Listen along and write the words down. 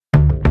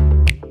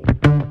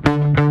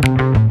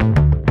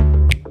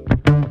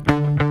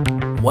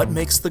What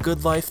makes the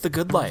good life the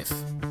good life?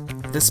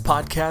 This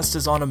podcast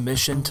is on a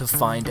mission to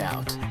find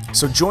out.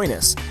 So join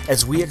us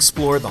as we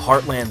explore the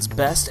Heartland's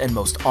best and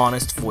most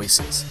honest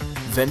voices.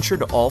 Venture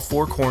to all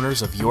four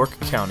corners of York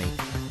County,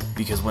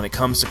 because when it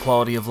comes to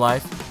quality of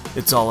life,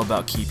 it's all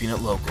about keeping it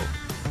local.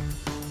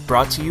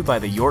 Brought to you by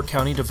the York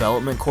County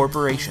Development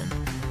Corporation,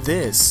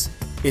 this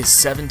is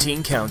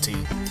 17 County.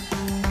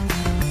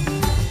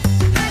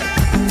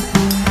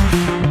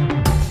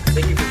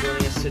 Thank you for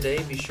joining us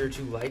today. Be sure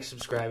to like,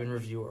 subscribe, and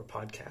review our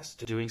podcast.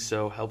 Doing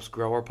so helps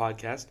grow our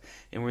podcast,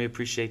 and we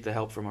appreciate the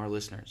help from our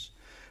listeners.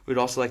 We'd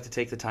also like to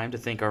take the time to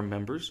thank our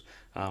members.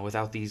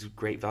 Without these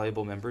great,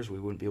 valuable members, we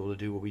wouldn't be able to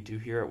do what we do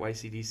here at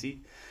YCDC.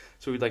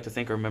 So we'd like to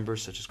thank our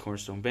members such as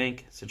Cornerstone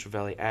Bank, Central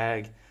Valley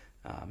Ag,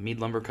 Mead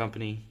Lumber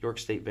Company, York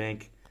State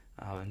Bank,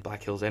 and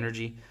Black Hills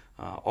Energy.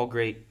 All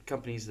great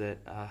companies that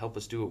help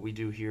us do what we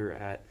do here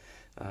at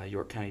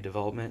York County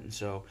Development. And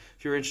so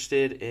if you're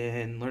interested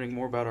in learning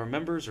more about our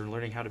members or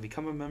learning how to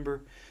become a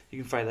member, you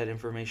can find that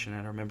information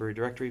at our member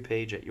directory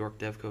page at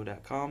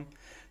yorkdevco.com.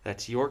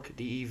 That's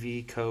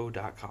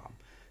yorkdevco.com.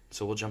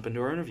 So we'll jump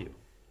into our interview.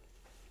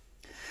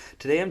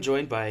 Today I'm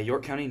joined by a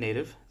York County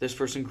native. This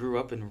person grew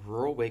up in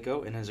rural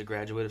Waco and is a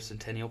graduate of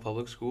Centennial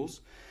Public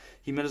Schools.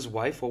 He met his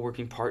wife while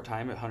working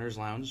part-time at Hunter's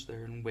Lounge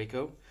there in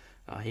Waco.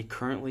 He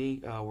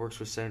currently works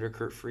with Senator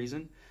Kurt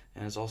Friesen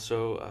and is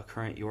also a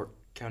current York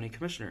County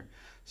Commissioner.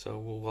 So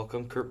we'll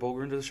welcome Kurt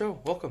Bolgren to the show.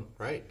 Welcome.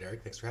 Right,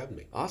 Derek. Thanks for having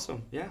me.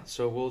 Awesome. Yeah,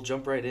 so we'll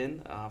jump right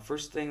in.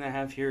 First thing I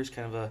have here is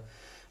kind of a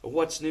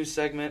What's New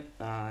segment.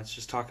 It's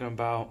just talking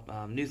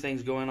about new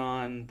things going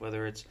on,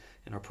 whether it's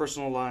in our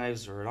personal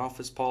lives or an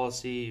office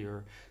policy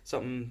or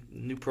something,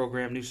 new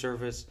program, new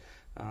service,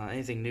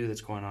 anything new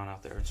that's going on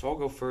out there. And so I'll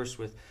go first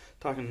with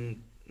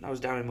talking. I was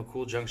down in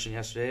McCool Junction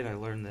yesterday, and I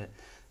learned that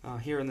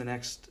here in the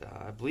next,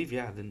 I believe,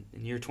 in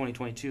year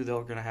 2022,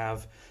 they're going to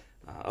have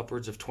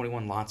upwards of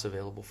 21 lots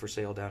available for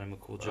sale down in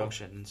McCool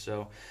Junction. And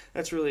so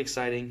that's really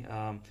exciting.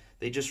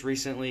 They just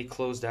recently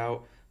closed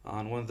out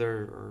on one of their,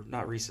 or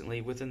not recently,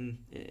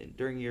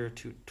 during year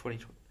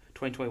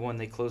 2021,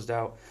 they closed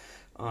out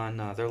on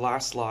their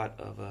last lot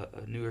of a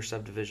newer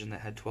subdivision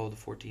that had 12 to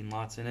 14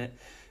 lots in it.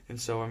 And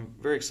so I'm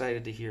very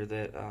excited to hear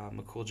that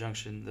McCool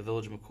Junction, the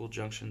village of McCool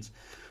Junction's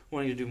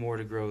wanting to do more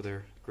to grow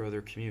their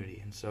community.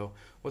 And so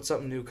what's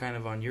something new kind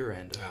of on your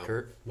end,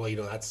 Kurt? Well,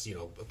 that's,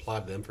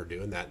 applaud them for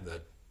doing that. In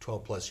the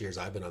 12 plus years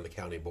I've been on the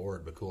county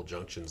board, McCool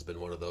Junction's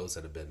been one of those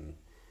that have been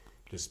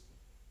just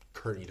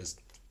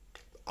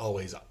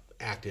always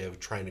active,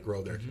 trying to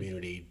grow their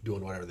community,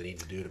 doing whatever they need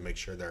to do to make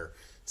sure they're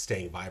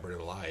staying vibrant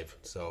and alive.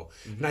 So,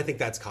 and I think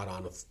that's caught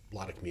on with a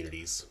lot of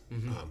communities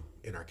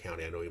in our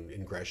county. I know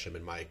in Gresham,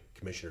 in my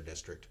commissioner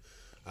district,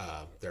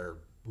 they're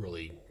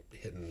really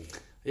hitting.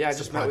 Yeah, I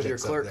just met with your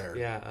clerk.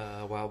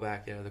 A while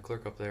back. Yeah, the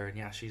clerk up there,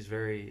 and she's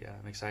very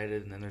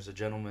excited. And then there's a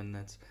gentleman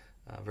that's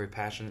very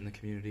passionate in the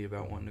community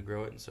about wanting to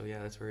grow it. And so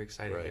that's very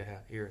exciting to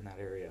hear in that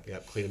area.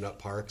 Yep, cleaning up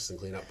parks and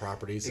cleaning up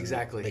properties.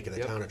 Exactly. And making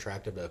the town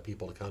attractive to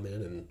people to come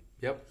in and.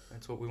 Yep,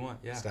 that's what we want.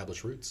 Yeah,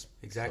 establish roots.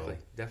 Exactly,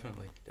 so.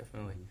 Definitely.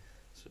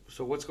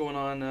 So what's going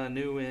on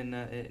new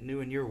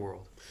in your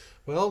world?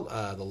 Well,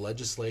 the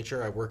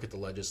legislature. I work at the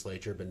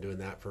legislature. Been doing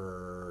that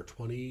for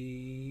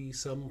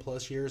 20-some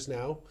plus years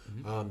now.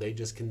 They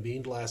just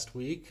convened last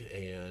week,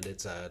 and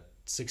it's a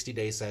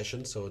 60-day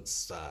session. So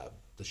it's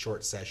the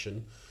short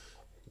session,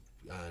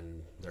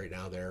 and right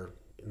now they're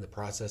in the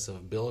process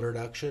of bill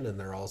introduction, and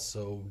they're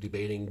also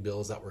debating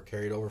bills that were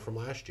carried over from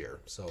last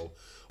year. So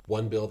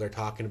one bill they're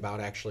talking about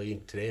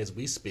actually today as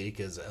we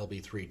speak is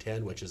LB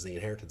 310, which is the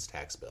inheritance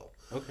tax bill.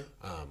 Okay.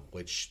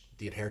 Which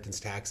the inheritance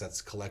tax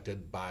that's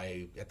collected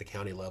at the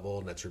county level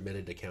and that's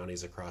remitted to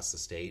counties across the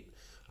state.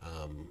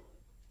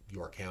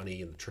 York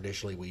County, and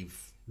traditionally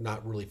we've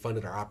not really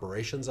funded our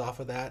operations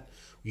off of that.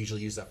 We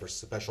usually use that for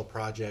special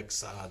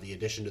projects. The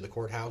addition to the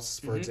courthouse,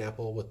 for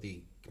example, with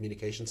the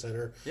communication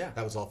center,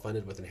 that was all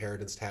funded with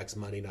inheritance tax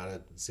money. Not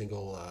a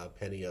single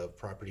penny of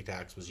property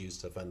tax was used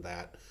to fund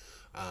that.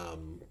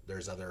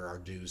 There's our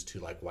dues to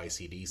like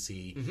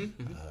YCDC,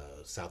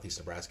 Southeast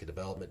Nebraska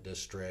Development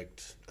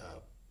District,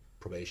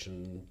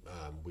 probation.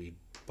 We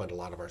fund a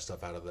lot of our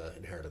stuff out of the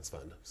inheritance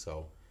fund.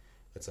 So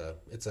it's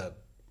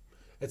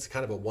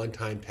kind of a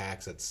one-time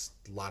tax. It's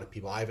a lot of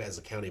people. I've, as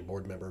a county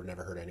board member,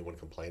 never heard anyone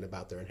complain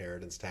about their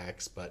inheritance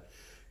tax, but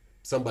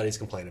somebody's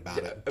complaining about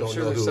it. I'm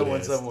sure there's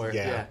someone somewhere.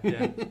 Yeah.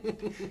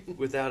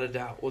 Without a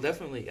doubt. Well,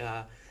 definitely.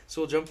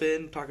 So we'll jump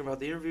in, talking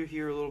about the interview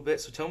here a little bit.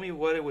 So tell me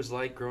what it was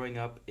like growing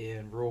up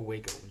in rural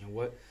Waco.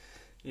 What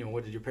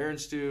did your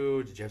parents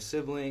do? Did you have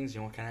siblings?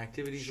 What kind of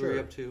activities were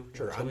you up to?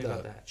 Sure. Tell me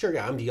about that. Sure,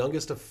 yeah. I'm the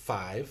youngest of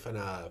 5, and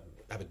I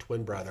have a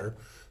twin brother.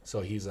 So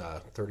he's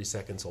 30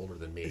 seconds older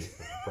than me,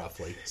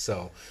 roughly.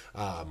 So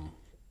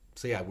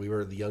we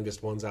were the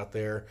youngest ones out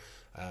there.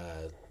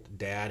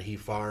 Dad, he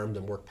farmed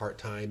and worked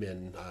part-time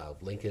in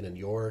Lincoln and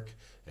York.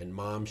 And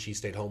Mom, she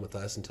stayed home with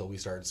us until we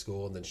started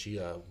school. And then she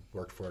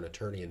worked for an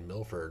attorney in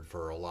Milford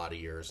for a lot of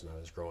years when I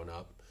was growing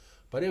up.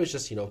 But it was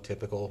just,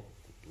 typical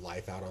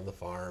life out on the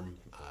farm.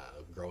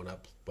 Growing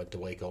up, went to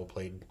Waco,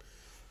 played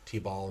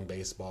t-ball and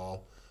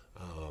baseball.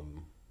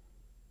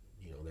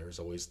 there's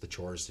always the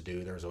chores to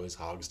do. There's always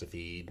hogs to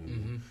feed.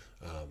 And,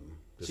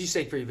 So you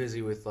stayed pretty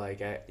busy with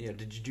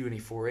did you do any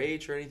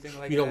 4-H or anything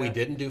like that? We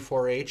didn't do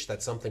 4-H.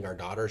 That's something our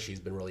daughter, she's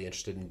been really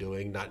interested in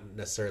doing. Not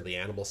necessarily the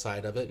animal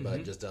side of it,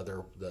 but just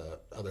the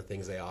other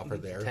things they offer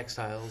there.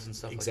 Textiles and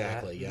stuff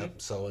Exactly, like that.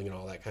 Yep. Sewing and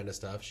all that kind of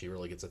stuff. She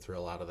really gets a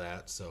thrill out of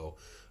that. So,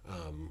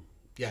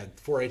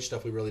 4-H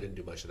stuff, we really didn't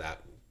do much of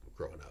that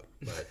growing up.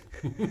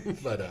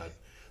 But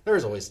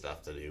there's always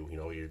stuff to do.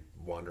 You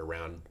wander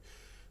around.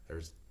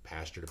 There's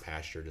pasture to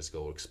pasture, just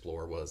go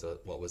explore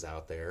what was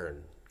out there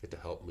and get to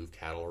help move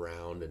cattle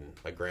around. And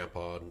my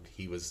grandpa,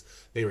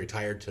 they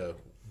retired to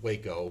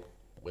Waco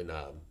in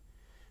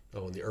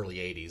the early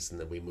 80s, and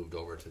then we moved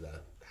over to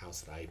the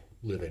house that I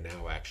live in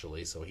now,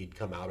 actually. So he'd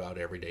come out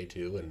every day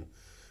too, and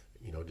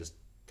just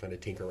kind of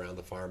tinker around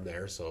the farm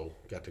there. So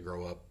got to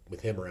grow up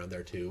with him around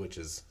there too, which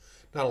is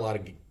not a lot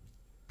of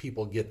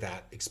people get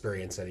that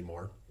experience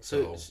anymore.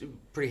 So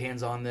pretty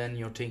hands-on then,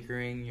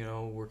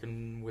 tinkering,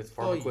 working with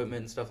farm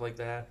equipment and stuff like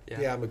that.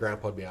 Yeah, my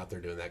grandpa would be out there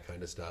doing that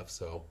kind of stuff.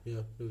 So yeah,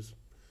 it was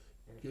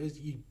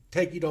you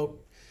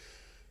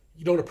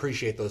don't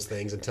appreciate those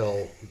things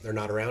until they're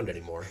not around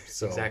anymore.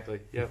 So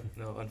exactly. Yep.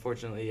 No,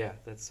 unfortunately, yeah,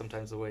 that's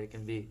sometimes the way it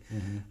can be.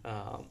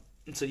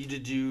 So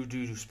did you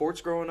do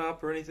sports growing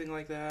up or anything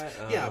like that?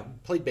 Yeah,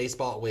 played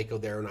baseball at Waco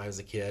there when I was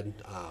a kid.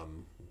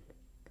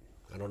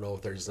 I don't know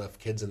if there's enough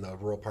kids in the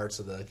rural parts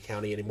of the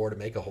county anymore to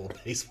make a whole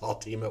baseball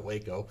team at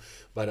Waco,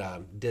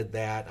 but did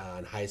that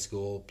in high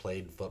school,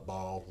 played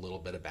football, a little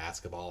bit of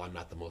basketball. I'm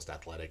not the most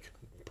athletic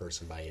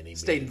person by any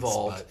means. Stayed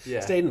involved.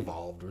 Stayed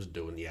involved.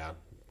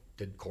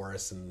 Did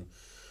chorus and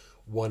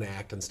one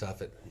act and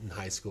stuff in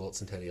high school at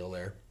Centennial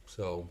there.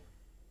 So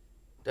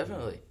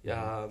definitely.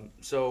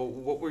 So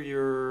what were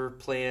your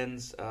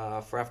plans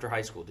for after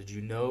high school? Did you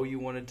know you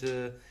wanted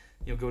to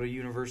go to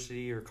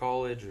university or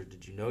college, or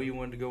did you know you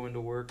wanted to go into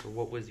work, or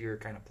what was your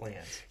kind of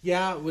plans?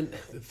 Yeah, when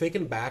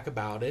thinking back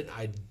about it,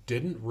 I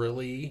didn't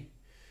really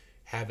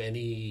have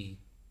any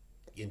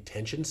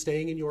intention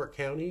staying in York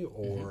County,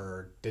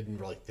 or didn't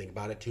really think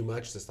about it too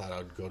much. Just thought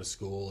I'd go to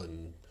school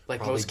and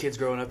most kids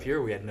growing up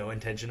here, we had no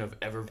intention of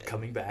ever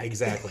coming back.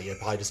 Exactly. I'd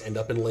probably just end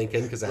up in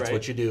Lincoln because that's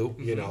what you do.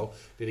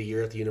 Did a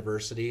year at the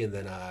university, and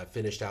then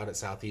finished out at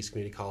Southeast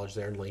Community College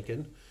there in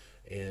Lincoln,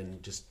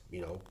 and just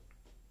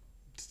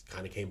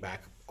kind of came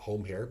back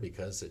home here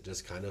because it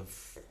just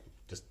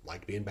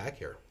liked being back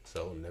here.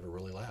 So never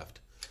really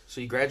left.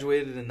 So you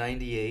graduated in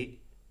 98,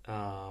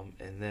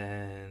 and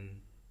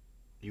then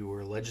you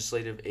were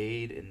legislative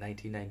aid in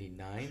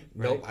 1999? Right?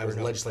 Nope, I was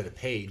legislative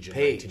page in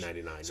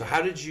 1999. So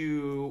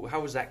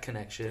how was that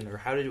connection, or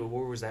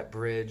where was that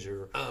bridge,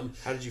 or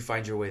how did you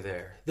find your way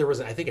there? There was,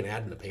 I think, an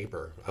ad in the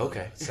paper.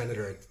 Okay.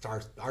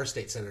 Our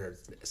state senator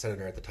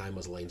at the time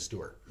was Elaine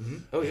Stewart. Mm-hmm.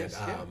 Oh, yes.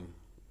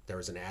 There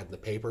was an ad in the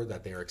paper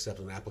that they were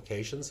accepting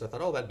applications. So I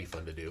thought, that'd be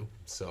fun to do.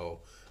 So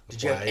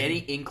did you have any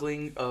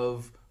inkling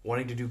of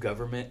wanting to do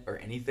government or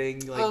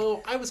anything?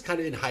 I was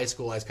kind of in high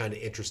school. I was kind of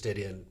interested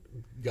in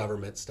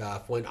government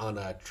stuff. Went on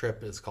a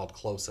trip. It's called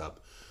Close Up.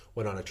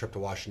 Went on a trip to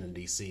Washington,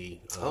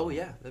 D.C.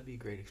 That'd be a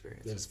great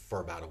experience. It was for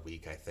about a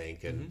week, I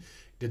think, and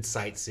did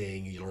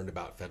sightseeing. You learned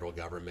about federal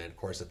government. Of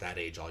course, at that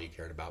age, all you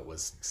cared about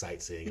was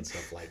sightseeing and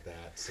stuff like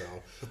that. So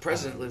the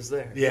president lives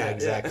there. Yeah,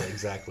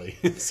 exactly.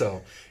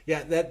 So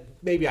that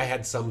maybe I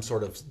had some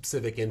sort of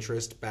civic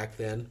interest back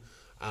then.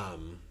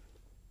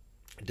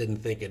 Didn't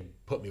think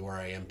it'd put me where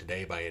I am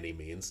today by any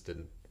means.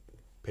 Didn't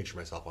picture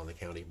myself on the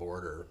county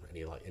board or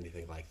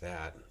anything like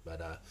that.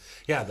 But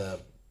the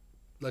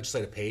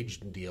legislative page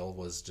deal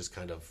was just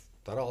kind of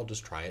thought I'll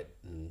just try it,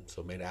 and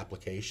so made an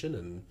application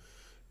and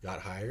got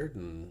hired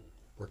and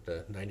worked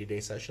a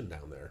 90-day session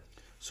down there.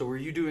 So were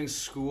you doing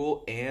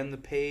school and the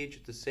page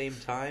at the same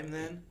time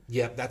then?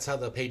 Yeah, that's how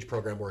the page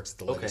program works at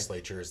the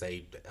legislature. Is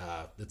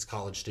it's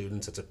college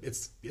students.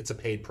 It's a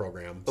paid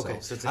program. Okay,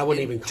 so it's an I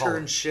wouldn't even call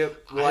it internship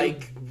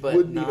but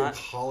wouldn't even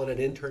call it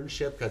an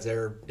internship because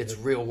it's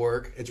real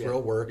work. It's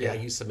real work. Yeah,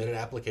 you submit an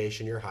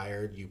application, you're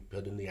hired, you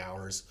put in the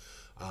hours,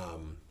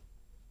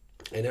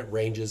 and it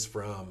ranges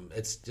from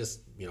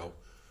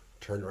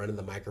running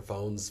the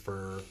microphones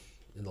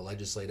in the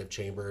legislative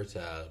chamber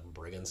to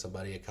bringing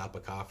somebody a cup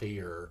of coffee,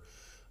 or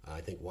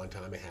I think one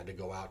time I had to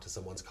go out to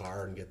someone's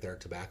car and get their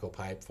tobacco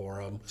pipe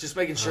for them. Just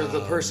making sure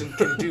the person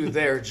can do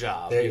their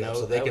job.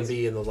 So they can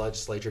be in the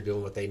legislature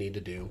doing what they need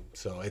to do.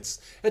 So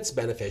it's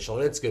beneficial,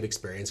 and it's good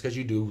experience because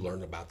you do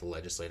learn about the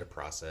legislative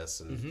process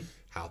and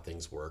how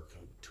things work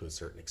to a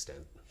certain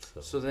extent.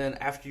 So then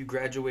after you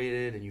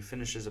graduated and you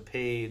finished as a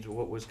page,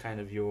 what was kind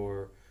of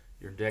your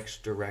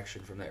next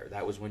direction from there?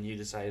 That was when you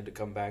decided to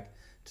come back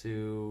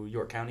to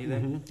York County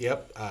then?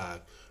 Yep.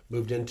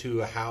 Moved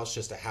into a house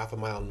just a half a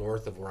mile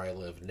north of where I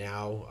live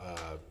now.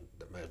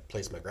 A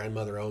place my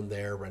grandmother owned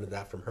there, rented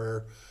that from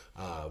her.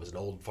 It was an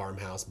old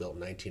farmhouse built in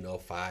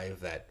 1905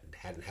 that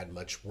hadn't had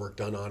much work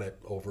done on it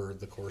over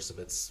the course of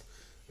its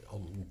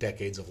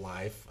decades of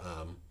life.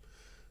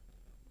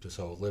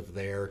 So lived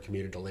there,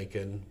 commuted to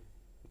Lincoln.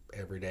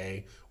 every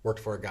day. Worked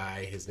for a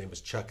guy, his name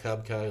was Chuck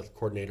Hubka,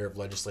 coordinator of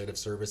legislative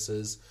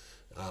services.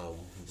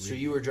 So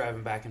you were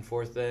driving back and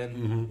forth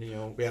then,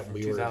 from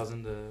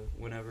 2000 to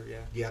whenever,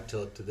 Yeah,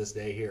 to this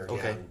day here.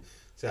 Okay. Yeah. And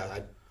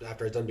so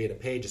after I was done being a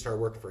page, I started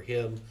working for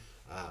him,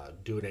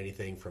 doing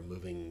anything from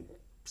moving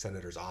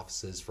senators'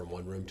 offices from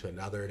one room to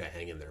another, to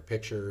hanging their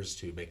pictures,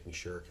 to making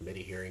sure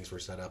committee hearings were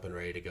set up and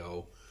ready to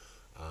go.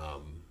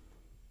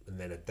 And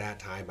then at that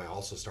time, I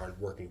also started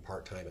working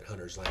part-time at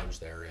Hunter's Lounge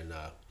there in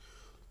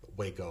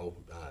Waco,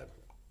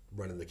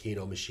 running the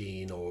Keno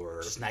machine,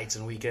 or just nights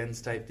and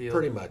weekends type deal.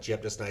 pretty much,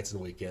 yep, just nights and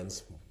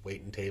weekends,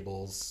 waiting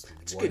tables.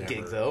 It's a good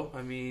gig though.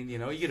 I mean, you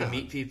get to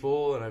meet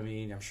people, and I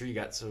mean, I'm sure you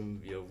got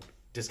some,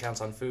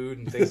 discounts on food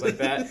and things like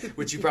that,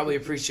 which you probably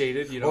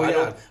appreciated.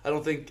 I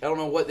don't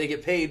know what they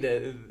get paid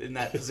in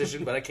that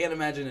position, but I can't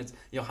imagine it's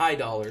high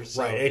dollars.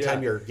 So, right.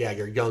 Anytime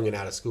you're young and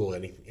out of school,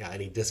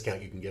 any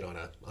discount you can get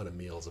on a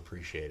meal is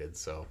appreciated.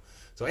 So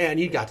and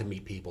you got to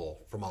meet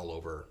people from all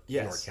over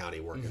York County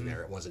working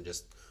there. It wasn't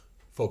just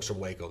folks from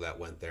Waco that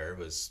went there. It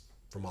was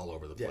from all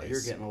over the place. Yeah,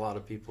 you're getting a lot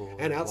of people.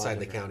 And outside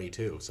the county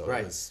too. So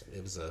right.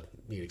 it was a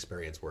neat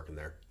experience working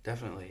there.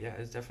 Definitely, yeah.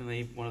 It's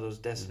definitely one of those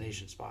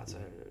destination spots,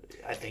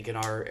 I think, in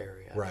our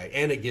area. Right.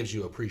 And it gives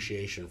you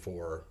appreciation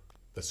for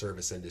the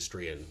service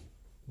industry and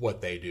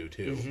what they do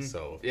too.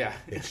 So yeah,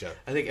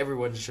 I think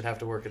everyone should have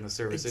to work in the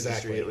service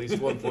industry at least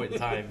one point in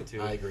time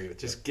to I agree with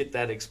just get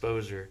that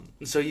exposure.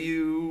 So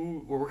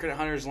you were working at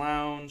Hunter's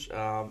Lounge,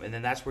 and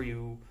then that's where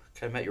you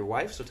kind of met your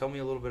wife. So tell me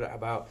a little bit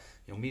about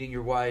meeting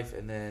your wife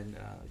and then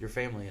your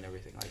family and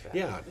everything like that.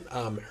 Yeah,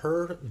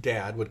 her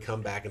dad would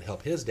come back and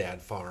help his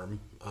dad farm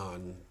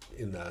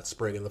in the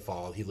spring and the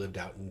fall. He lived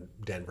out in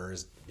Denver.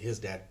 His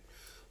dad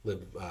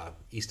lived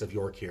east of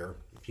York here,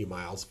 a few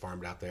miles,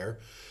 farmed out there.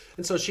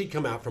 And so she'd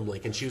come out from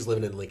Lincoln. She was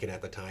living in Lincoln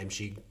at the time.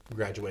 She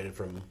graduated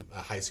from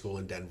high school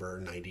in Denver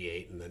in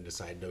 98 and then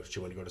decided she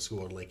wanted to go to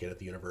school in Lincoln at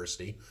the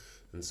university.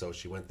 And so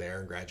she went there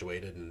and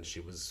graduated, and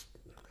she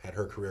had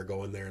her career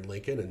going there in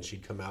Lincoln, and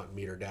she'd come out and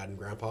meet her dad and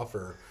grandpa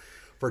for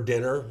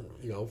dinner,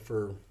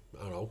 for,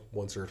 I don't know,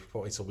 once or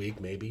twice a week,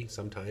 maybe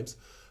sometimes.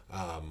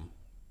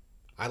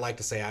 I like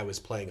to say I was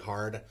playing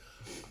hard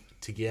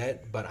to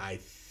get, but I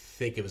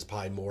think it was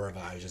probably more of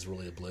I was just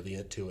really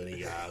oblivious to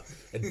any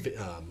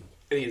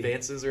any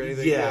advances or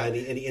anything. Yeah,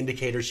 any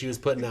indicators she was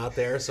putting out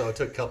there. So it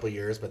took a couple of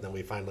years, but then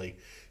we finally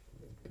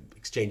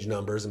exchanged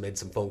numbers and made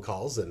some phone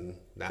calls, and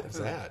that was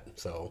that.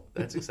 So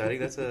that's exciting.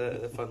 That's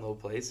a fun little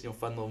place,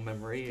 fun little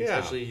memory,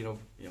 especially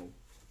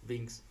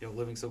being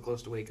living so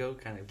close to Waco,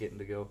 kind of getting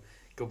to go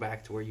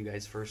back to where you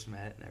guys first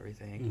met and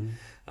everything.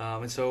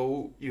 And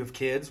so you have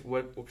kids.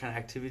 What kind of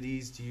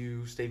activities do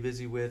you stay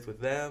busy with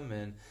them,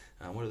 and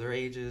what are their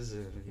ages,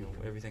 and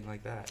everything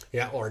like that?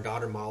 Yeah, well, our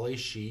daughter Molly,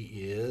 she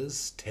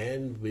is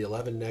 10, will be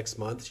 11 next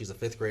month. She's a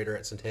fifth grader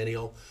at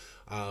Centennial.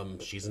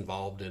 She's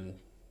involved in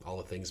all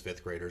the things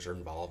fifth graders are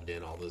involved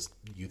in, all those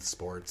youth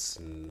sports,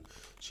 and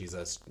she's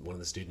one of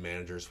the student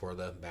managers for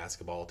the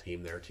basketball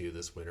team there too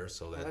this winter.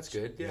 So that's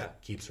good. Yeah,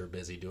 keeps her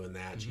busy doing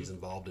that. She's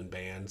involved in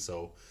band,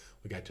 so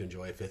we got to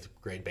enjoy a fifth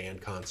grade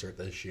band concert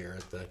this year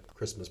at the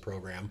Christmas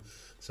program.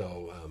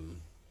 So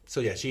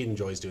yeah, she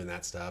enjoys doing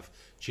that stuff.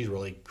 She's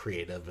really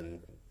creative and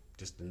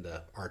just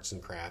into arts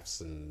and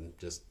crafts and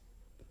just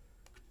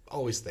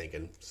always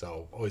thinking,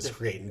 so always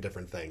creating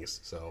different things.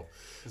 So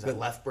is that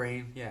left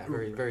brain? Yeah,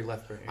 very, very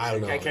left brain. I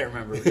don't know. I can't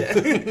remember.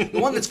 The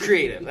one that's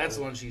creative, that's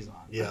the one she's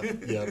on. Yep.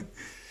 And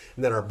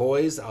then our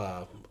boys,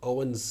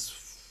 Owen's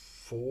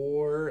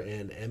 4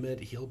 and Emmett,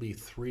 he'll be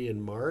 3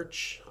 in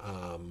March,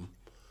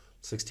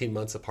 16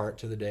 months apart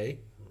to the day.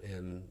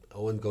 And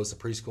Owen goes to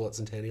preschool at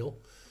Centennial,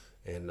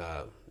 and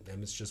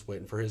Emmett's just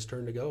waiting for his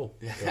turn to go.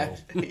 So.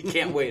 He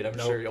can't wait, I'm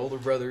sure. Older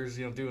brothers,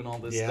 doing all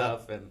this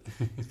stuff, and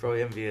he's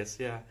probably envious.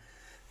 Yeah.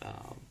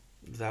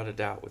 Without a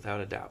doubt.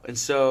 And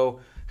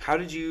so how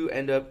did you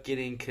end up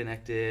getting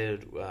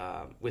connected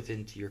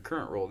into your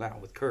current role now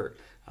with Kurt?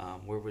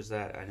 Where was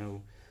that? I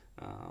know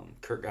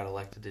Kurt got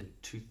elected in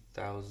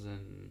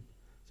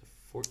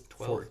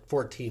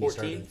 2014. He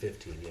started in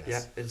 15, yes.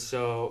 Yeah, and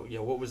so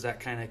what was that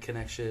kind of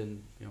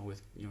connection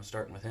with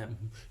starting with him?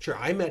 Sure,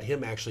 I met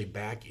him actually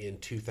back in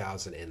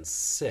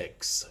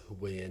 2006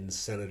 when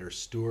Senator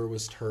Stewart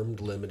was termed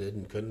limited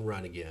and couldn't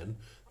run again.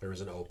 There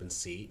was an open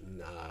seat,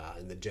 and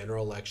in the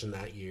general election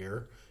that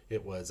year,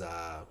 it was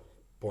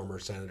former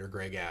Senator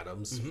Greg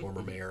Adams,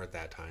 former mayor at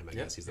that time. I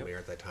guess he's the mayor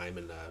at that time,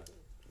 and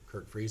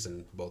Kurt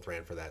Friesen both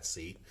ran for that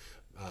seat.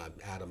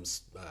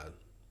 Adams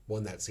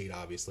won that seat,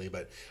 obviously,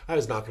 but I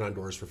was knocking on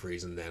doors for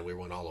Friesen then. We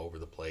went all over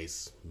the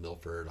place,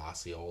 Milford,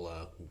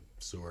 Osceola,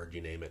 Seward,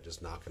 you name it,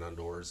 just knocking on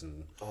doors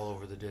and all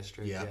over the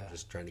district. Yeah,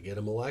 just trying to get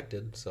him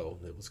elected. So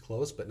it was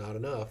close, but not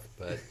enough.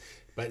 But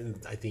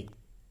I think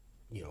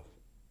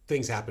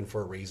things happen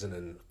for a reason,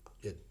 and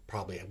it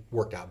probably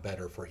worked out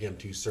better for him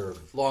to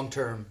serve long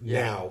term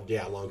now.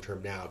 Yeah, long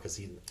term now, because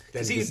he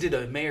did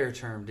a mayor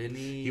term, didn't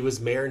he? He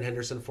was mayor in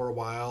Henderson for a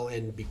while,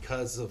 and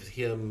because of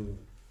him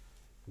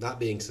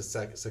not being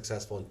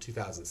successful in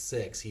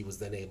 2006, he was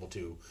then able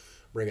to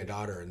bring a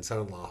daughter and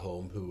son-in-law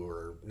home who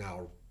are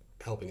now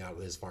helping out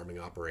with his farming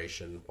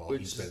operation while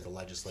Which he's been at the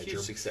legislature.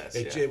 huge success,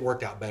 It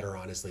worked out better,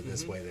 honestly,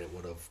 this way than it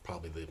would have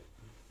probably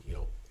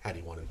had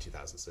he won in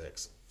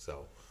 2006.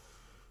 So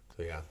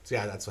yeah,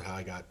 that's how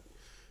I got.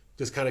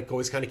 Just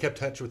always kept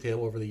touch with him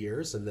over the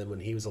years, and then when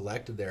he was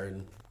elected there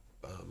in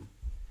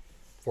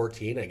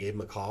 14, I gave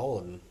him a call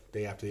and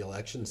day after the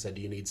election said,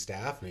 "Do you need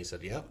staff?" And he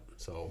said, "Yep."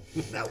 So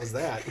that was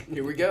that.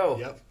 Here we go.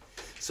 Yep.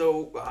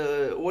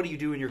 So what do you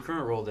do in your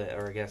current role?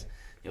 Or I guess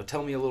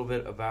tell me a little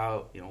bit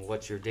about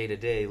what your day to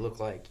day look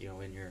like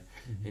in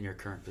your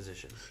current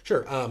position.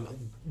 Sure.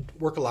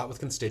 Work a lot with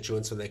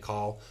constituents when they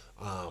call.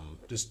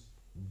 Just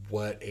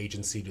what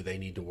agency do they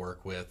need to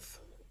work with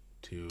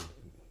to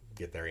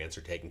get their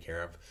answer taken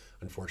care of?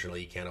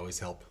 Unfortunately, you can't always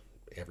help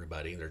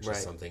everybody. There's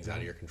just some things out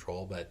of your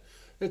control, but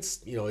it's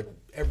the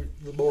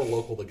more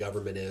local the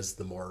government is,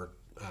 the more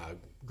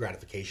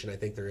gratification I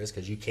think there is,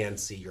 because you can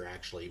see you're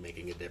actually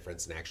making a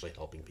difference and actually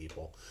helping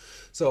people.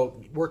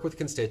 So work with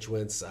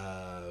constituents.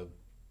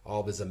 All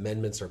of his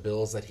amendments or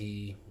bills that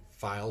he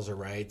files or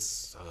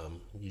writes,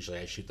 usually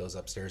I shoot those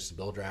upstairs to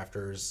bill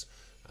drafters.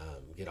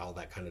 Get all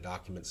that kind of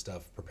document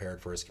stuff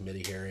prepared for his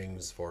committee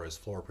hearings, for his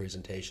floor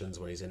presentations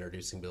when he's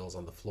introducing bills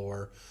on the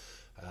floor.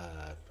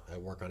 I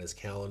work on his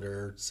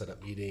calendar, set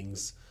up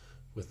meetings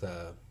with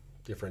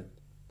different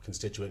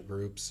constituent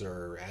groups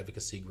or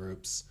advocacy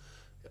groups.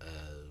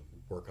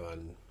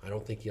 I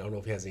don't know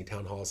if he has any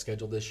town halls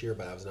scheduled this year,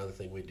 but that was another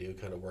thing we do,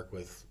 kind of work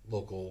with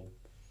local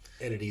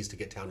entities to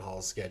get town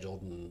halls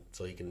scheduled, and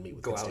so he can meet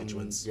with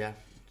constituents. Out and,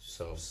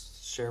 so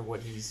share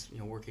what he's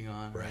working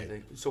on.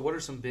 Right. So what are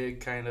some big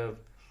kind of,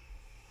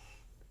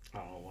 I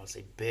don't want to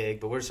say big,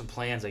 but what are some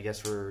plans, I guess,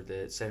 for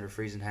that Senator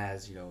Friesen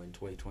has, in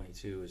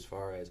 2022, as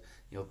far as,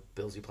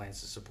 bills he plans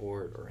to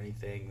support or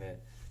anything that,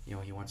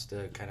 he wants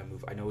to kind of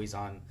move? I know he's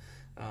on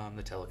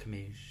the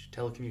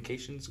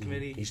telecommunications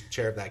committee. He's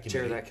chair of that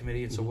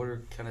committee. And so what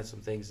are kind of some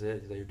things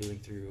that you're doing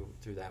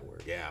through that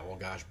work? Yeah, well,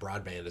 gosh,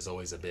 broadband is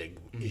always a big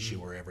issue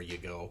wherever you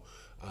go.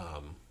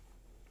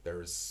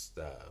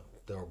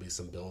 There will be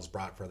some bills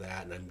brought for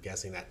that, and I'm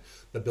guessing that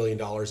the $1 billion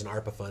in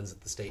ARPA funds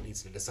that the state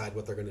needs to decide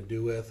what they're going to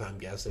do with, I'm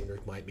guessing there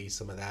might be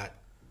some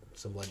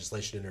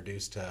legislation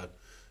introduced to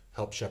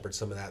help shepherd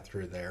some of that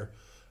through there.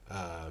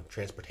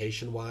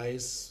 Transportation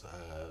wise,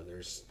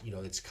 there's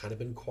it's kind of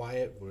been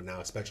quiet now,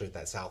 especially with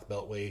that South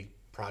Beltway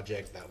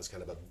project. That was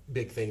kind of a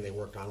big thing they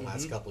worked on the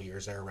last couple of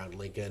years there around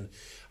Lincoln.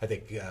 I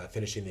think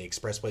finishing the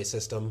expressway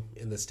system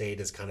in the state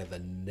is kind of the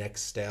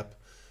next step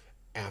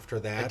after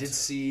that. I did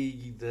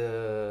see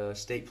the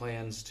state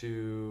plans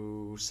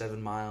to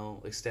 7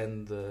 mile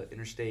extend the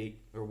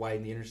interstate or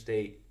widen the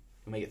interstate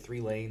and make it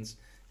 3 lanes,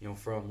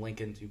 from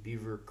Lincoln to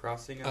Beaver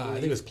Crossing. I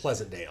think it was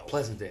Pleasantdale.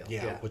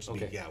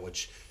 Yeah.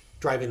 Which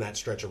driving that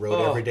stretch of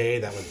road every day,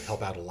 that would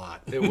help out a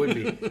lot. It would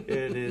be.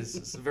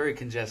 It's very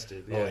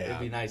congested. Yeah, yeah. It'd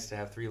be nice to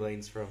have 3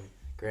 lanes from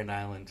Grand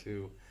Island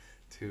to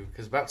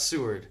because about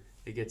Seward,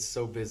 it gets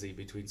so busy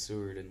between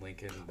Seward and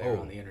Lincoln there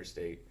on the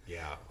interstate.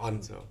 Yeah,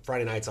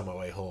 Friday nights on my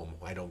way home,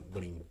 I wouldn't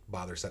even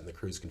bother setting the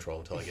cruise control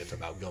until I get to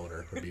about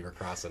Goner or Beaver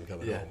Crossing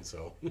coming home.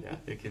 So yeah,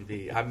 it can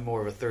be. I'm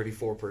more of a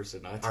 34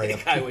 person. I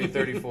take Highway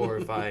 34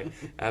 if I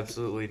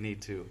absolutely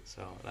need to.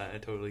 So I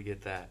totally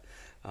get that.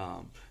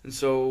 And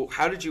so,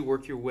 how did you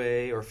work your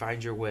way or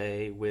find your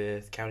way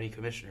with county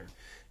commissioner?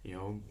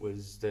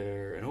 Was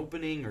there an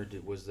opening, or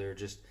was there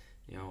just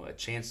a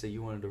chance that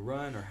you wanted to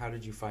run, or how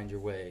did you find your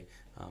way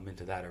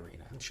into that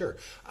arena? Sure.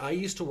 I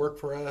used to work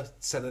for a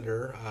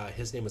senator.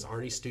 His name was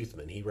Arnie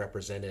Stuthman. He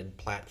represented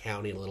Platte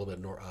County and a little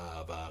bit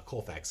of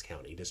Colfax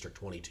County, District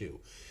 22.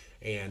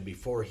 And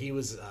before he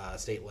was a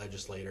state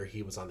legislator,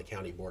 he was on the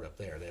county board up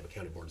there. They have a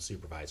county board of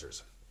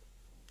supervisors.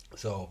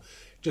 So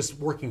just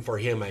working for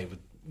him, I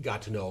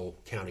got to know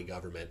county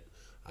government.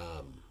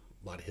 A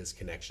lot of his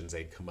connections,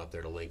 they'd come up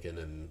there to Lincoln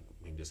and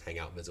we can just hang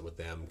out and visit with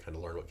them, kind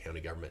of learn what county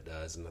government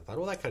does. And I thought,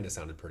 well, that kind of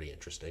sounded pretty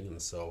interesting. And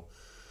so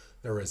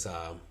there was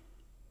a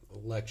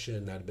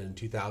election that had been in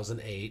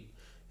 2008,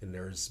 and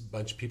there was a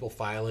bunch of people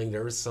filing.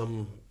 There was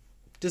some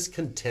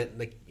discontent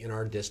in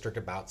our district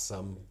about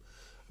some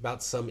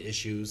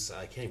issues.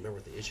 I can't remember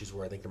what the issues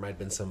were. I think there might have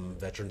been some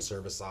veteran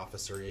service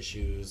officer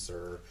issues,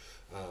 or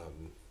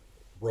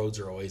roads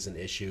are always an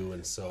issue,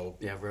 and so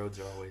roads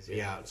are always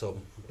so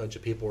a bunch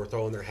of people were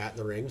throwing their hat in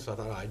the ring, so I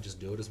thought I'd just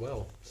do it as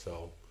well.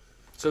 So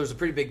it was a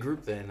pretty big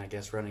group then, I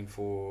guess, running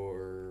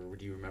for.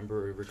 Do you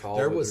recall?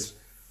 There was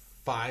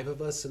 5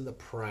 of us in the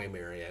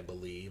primary, I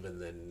believe,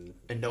 and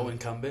no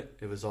incumbent.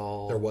 It was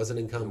all. There was an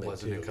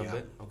incumbent.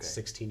 Okay.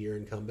 16-year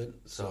incumbent.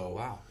 So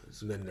wow.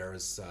 And then there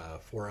was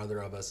 4 other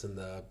of us in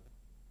the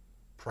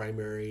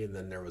primary, and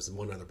then there was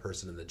 1 other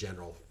person in the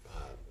general,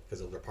 because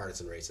there were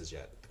partisan races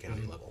yet at the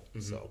county level.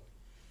 So.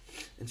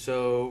 And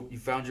so you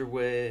found your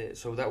way.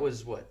 So that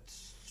was what?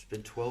 It's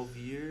been 12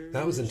 years.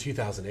 That was in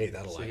 2008.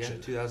 That election.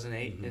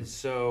 2008. And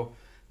so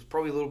it's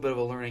probably a little bit of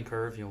a learning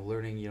curve.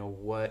 Learning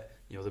what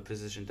the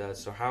position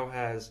does. So how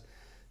have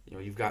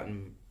you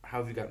gotten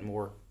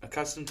more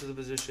accustomed to the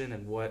position,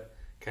 and what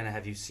kind of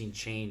have you seen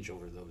change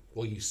over those?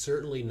 Well, you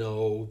certainly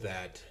know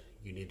that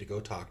you need to go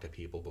talk to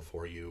people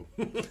before you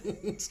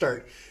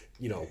start,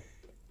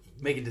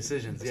 Making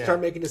decisions. Yeah. start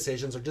making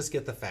decisions, or just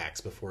get the facts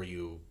before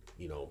you,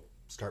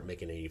 start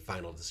making any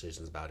final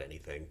decisions about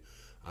anything.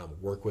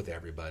 Work with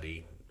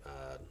everybody.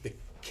 The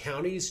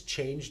county's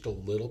changed a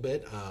little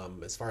bit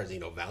as far as,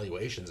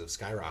 valuations have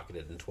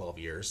skyrocketed in 12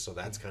 years. So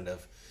that's kind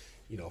of,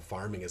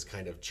 farming has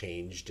kind of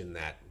changed in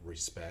that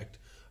respect.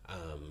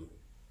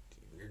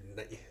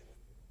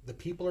 The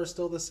people are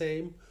still the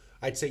same.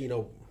 I'd say,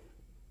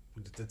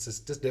 it's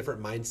just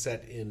different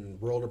mindset in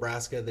rural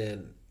Nebraska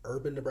than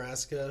urban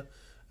Nebraska.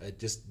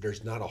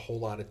 There's not a whole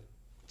lot of,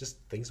 just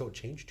things don't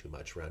change too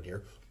much around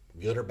here,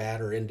 good or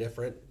bad or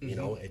indifferent.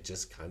 It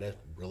just kind of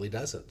really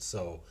doesn't.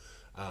 So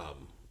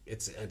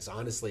it's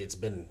honestly, it's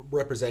been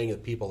representing the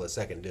people of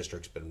the 2nd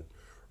District's been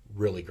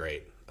really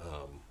great.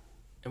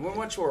 And we're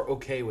much more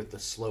okay with the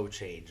slow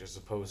change as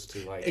opposed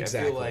to Exactly.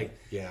 I feel like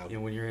Yeah.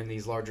 when you're in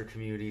these larger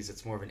communities,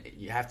 it's more of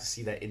you have to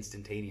see that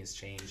instantaneous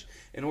change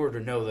in order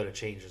to know that a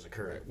change is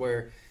occurring. Right.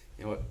 Where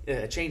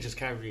a change is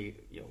kind of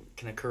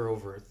can occur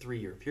over a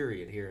 3-year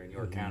period here in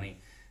York County.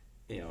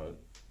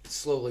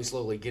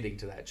 Slowly getting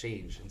to that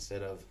change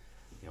instead of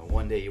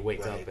one day you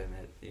wake Right. up and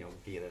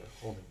it be at a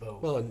whole new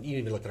boat. Well, and you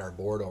even look at our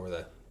board over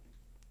the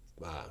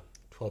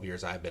 12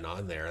 years I've been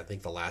on there. I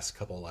think the last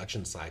couple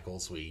election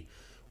cycles, we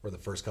were the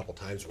first couple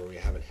times where we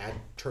haven't had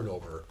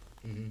turnover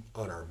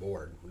on our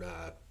board.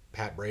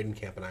 Pat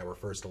Bradenkamp and I were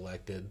first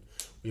elected.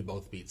 We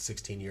both beat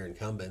 16-year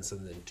incumbents,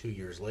 and then 2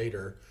 years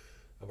later,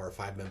 of our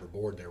 5-member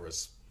board, there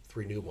was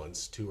 3 new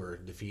ones. 2 were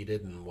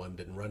defeated, and 1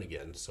 didn't run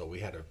again. So we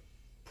had a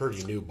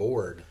pretty new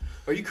board.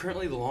 Are you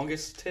currently the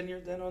longest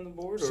tenured then on the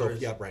board? So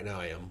right now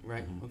I am.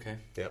 Right. Okay.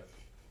 Yep.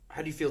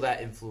 How do you feel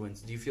that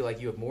influence? Do you feel like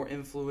you have more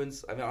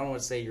influence? I mean, I don't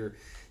want to say you're,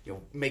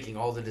 making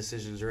all the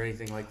decisions or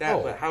anything like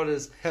that. But how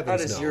does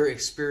no. your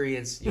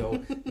experience,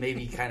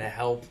 maybe kind of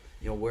help,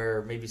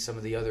 where maybe some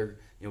of the other,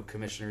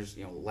 commissioners,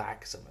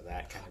 lack some of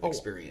that kind of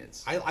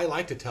experience? I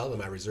like to tell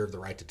them I reserve the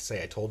right to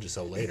say I told you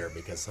so later,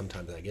 because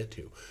sometimes I get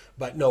to.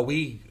 But no,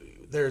 we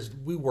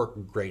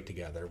work great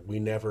together.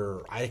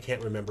 I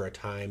can't remember a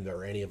time that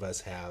any of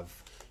us have,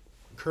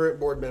 current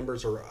board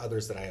members or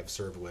others that I have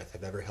served with,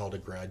 have ever held a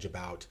grudge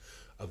about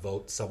a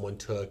vote someone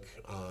took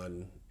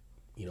on,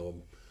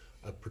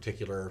 a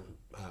particular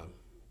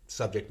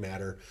subject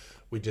matter.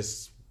 We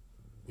just,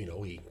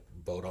 we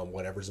vote on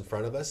whatever's in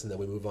front of us, and then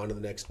we move on to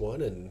the next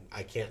one. And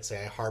I can't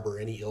say I harbor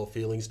any ill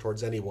feelings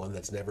towards anyone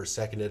that's never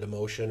seconded a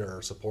motion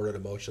or supported a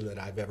motion that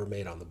I've ever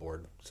made on the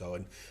board. So,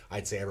 and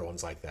I'd say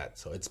everyone's like that.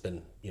 So it's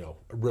been,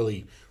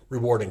 really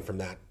rewarding from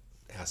that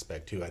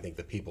aspect too. I think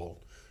that people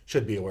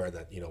should be aware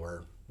that,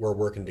 we're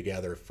working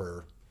together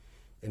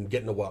and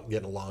getting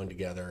along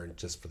together, and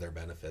just for their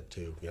benefit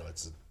too.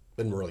 It's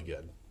been really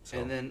good. So.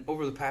 And then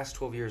over the past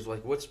 12 years,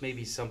 what's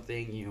maybe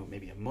something,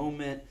 maybe a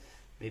moment,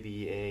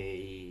 maybe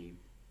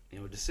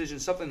a decision,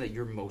 something that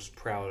you're most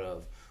proud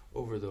of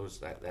over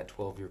that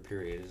 12-year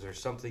period? Is there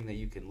something that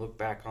you can look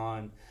back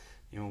on,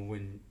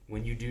 when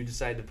you do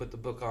decide to put the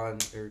book on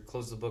or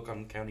close the book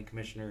on county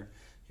commissioner?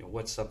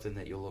 What's something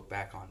that you'll look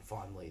back on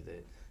fondly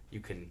that you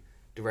can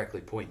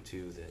directly point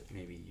to that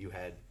maybe you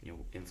had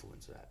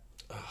influence that?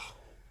 Oh,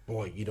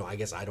 boy, I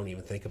guess I don't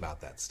even think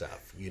about that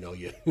stuff. You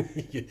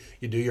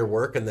do your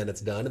work, and then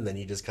it's done, and then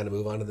you just kind of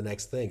move on to the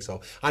next thing.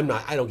 So I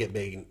don't get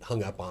big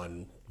hung up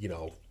on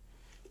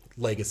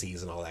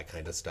legacies and all that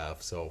kind of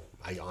stuff. So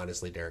I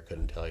honestly, Derek,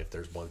 couldn't tell you if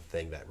there's one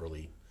thing that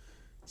really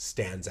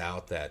stands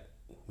out that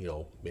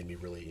made me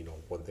really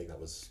one thing that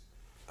was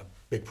a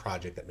big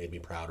project that made me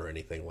proud or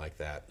anything like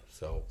that.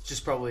 So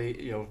just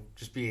probably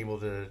just being able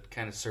to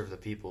kind of serve the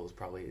people is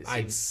probably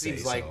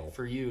seems like so.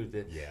 For you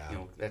that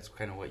that's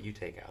kind of what you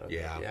take out of it.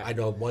 Yeah, I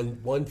know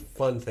one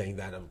fun thing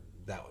that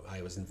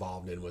I was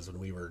involved in was when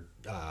we were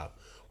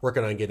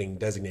working on getting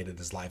designated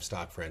as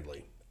livestock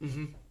friendly.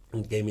 Mm-hmm.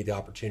 And gave me the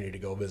opportunity to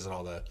go visit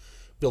all the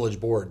village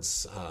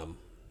boards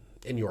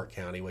in York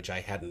County, which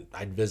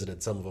I'd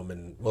visited some of them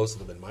and most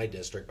of them in my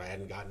district, but I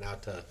hadn't gotten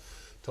out to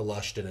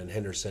Lushton and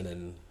Henderson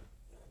and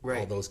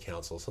all those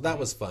councils. So that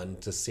was fun,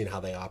 just seeing how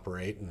they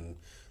operate and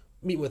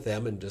meet with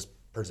them and just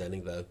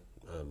presenting the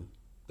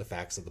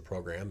facts of the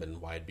program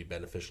and why it'd be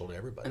beneficial to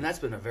everybody. And that's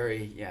been a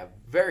very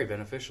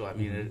beneficial. I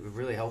mean, it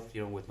really helped,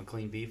 with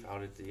McLean Beef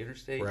out at the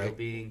interstate,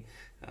 being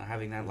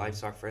having that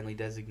livestock friendly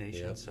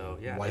designation. Yep. So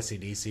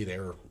YCDC, they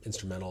were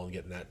instrumental in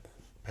getting that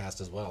passed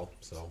as well.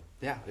 So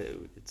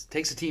it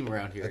takes a team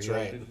around here. That's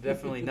right.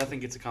 Definitely, nothing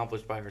gets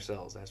accomplished by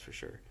ourselves. That's for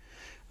sure.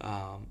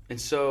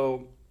 And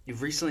so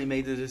you've recently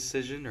made the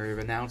decision, or you've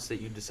announced that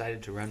you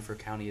decided to run for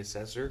county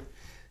assessor.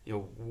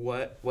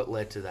 What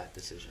led to that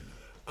decision?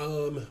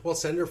 Well,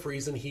 Senator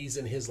Friesen, he's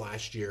in his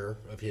last year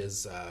of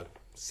his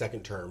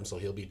second term, so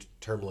he'll be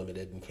term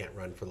limited and can't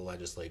run for the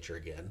legislature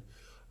again.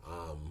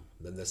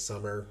 Then this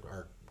summer,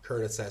 our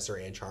current assessor,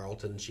 Ann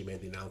Charlton, she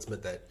made the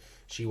announcement that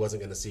she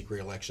wasn't going to seek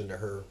re-election to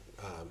her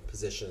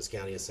position as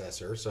county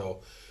assessor.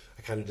 So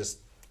I kind of just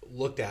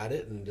looked at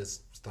it and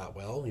just thought,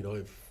 well,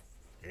 if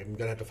I'm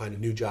gonna have to find a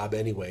new job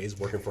anyways,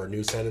 working for a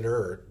new senator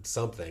or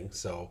something.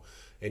 So,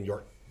 and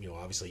York,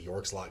 obviously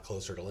York's a lot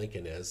closer to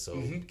Lincoln is, so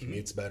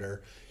commute's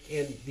better.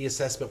 And the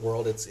assessment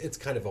world, it's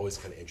kind of always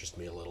kind of interested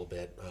me a little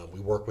bit. We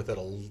work with it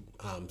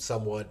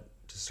somewhat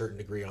to a certain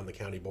degree on the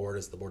county board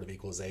as the Board of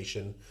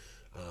Equalization,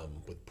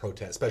 with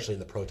protest, especially in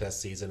the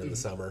protest season in the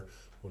summer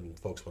when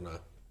folks want to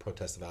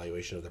protest the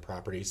valuation of their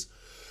properties.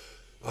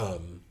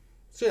 So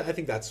yeah, I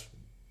think that's,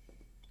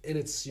 and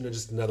it's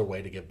just another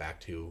way to give back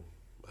to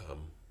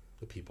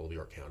the people of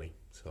York County.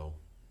 So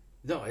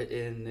no,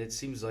 and it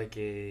seems like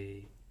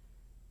a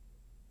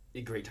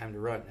great time to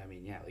run. I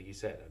mean, yeah, like you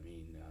said, I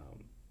mean,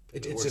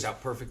 it works just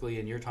out perfectly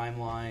in your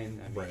timeline.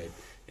 I mean, right.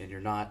 And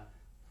you're not,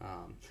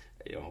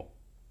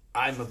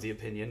 I'm of the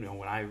opinion,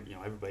 when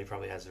everybody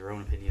probably has their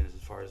own opinion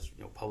as far as,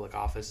 public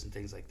office and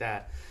things like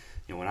that.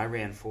 When I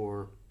ran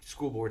for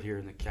school board here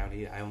in the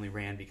county, I only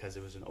ran because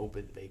it was an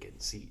open,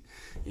 vacant seat.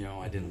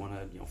 I didn't want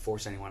to,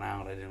 force anyone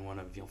out. I didn't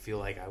want to, feel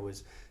like I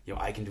was,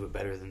 I can do it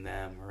better than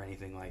them or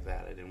anything like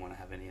that. I didn't want to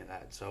have any of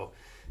that. So,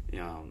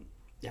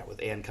 yeah,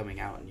 with Ann coming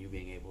out and you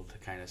being able to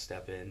kind of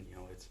step in,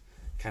 it's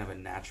kind of a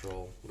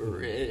natural,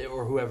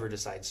 or whoever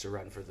decides to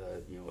run for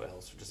the,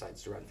 else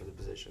decides to run for the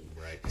position.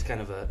 Right. It's kind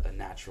of a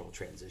natural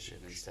transition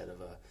instead of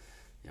a,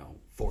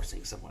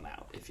 forcing someone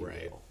out, if you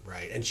will.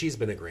 Right. And she's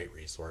been a great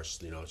resource.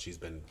 She's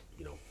been, if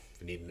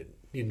you need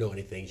to know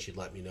anything, she'd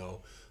let me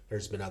know.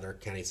 There's been other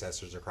county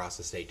assessors across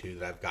the state too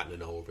that I've gotten to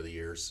know over the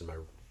years, and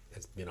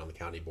it's been on the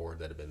county board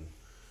that have been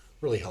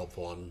really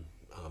helpful on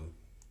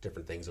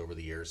different things over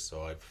the years.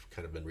 So I've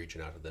kind of been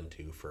reaching out to them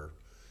too for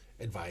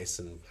advice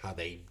and how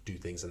they do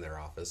things in their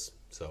office.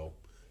 So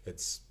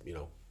it's,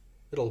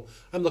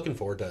 I'm looking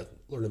forward to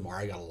learning more.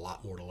 I got a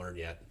lot more to learn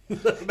yet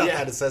about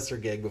that assessor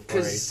gig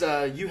before. Because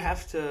you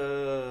have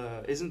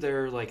to, isn't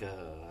there like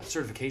a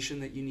certification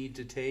that you need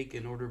to take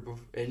in order,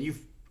 and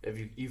you've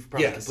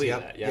probably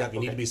completed that. Yeah, you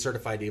need to be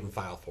certified to even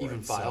file for it.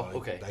 Even file, so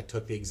okay. I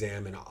took the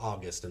exam in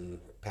August and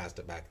passed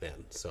it back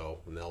then.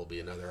 So, and there'll be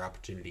another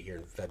opportunity here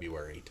in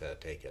February to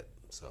take it.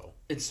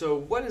 And so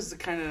what is the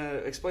kind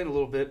of, explain a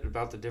little bit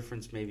about the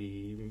difference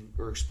maybe,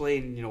 or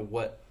explain,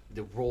 what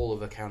the role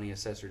of a county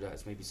assessor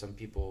does. Maybe some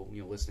people,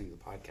 listening to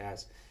the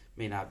podcast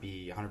may not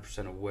be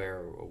 100% aware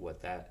of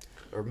what that,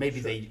 or maybe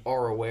they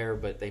are aware,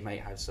 but they might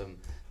have some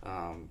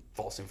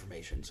false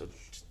information. So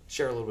just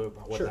share a little bit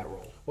about what that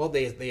role. Well,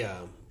 they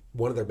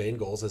one of their main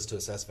goals is to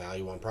assess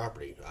value on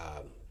property.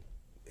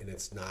 And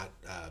it's not,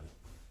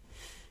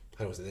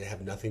 they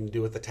have nothing to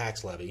do with the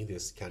tax levy.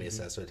 This county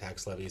assessor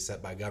tax levy is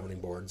set by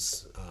governing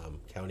boards,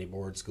 county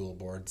boards, school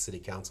boards, city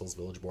councils,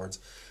 village boards.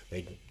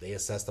 They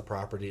assess the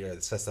property or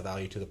assess the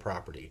value to the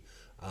property.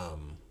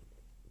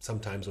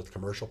 Sometimes with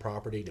commercial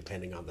property,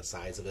 depending on the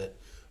size of it,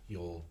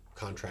 you'll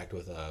contract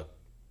with a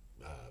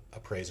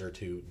appraiser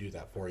to do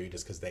that for you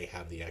just because they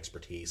have the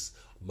expertise.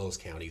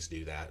 Most counties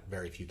do that.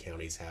 Very few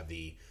counties have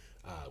the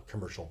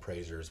commercial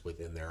appraisers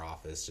within their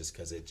office just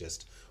because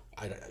it's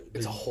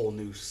a whole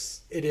new.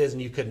 It is,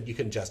 and you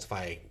can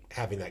justify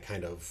having that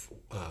kind of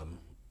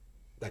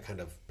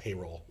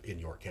payroll in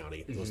York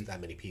County. Those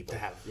that many people to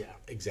have,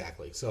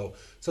 exactly. So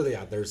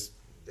yeah,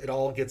 it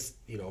all gets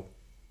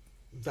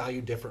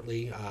valued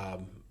differently.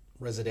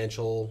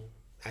 Residential,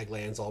 ag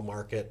lands, all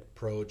market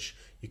approach.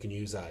 You can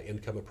use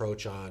income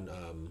approach on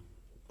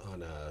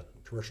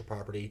commercial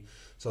property.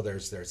 So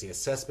there's the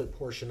assessment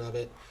portion of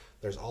it.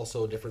 There's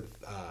also different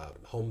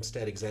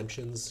homestead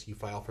exemptions. You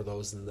file for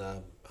those in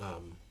the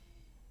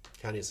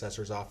county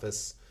assessor's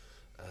office.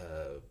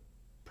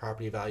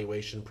 Property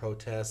evaluation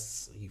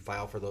protests, you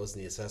file for those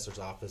in the assessor's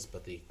office,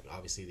 but you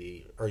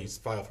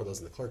file for those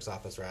in the clerk's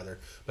office rather,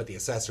 but the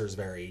assessor is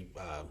very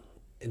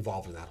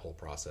involved in that whole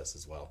process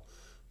as well.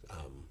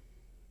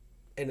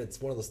 And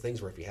it's one of those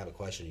things where if you have a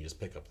question, you just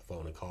pick up the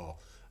phone and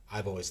call.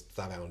 I've always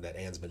found that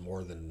Ann's been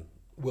more than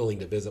willing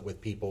to visit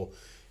with people,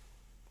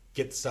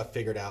 get stuff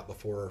figured out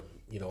before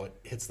it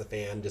hits the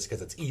fan, just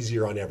because it's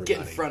easier on everybody.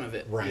 Get in front of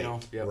it, right?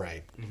 Yep.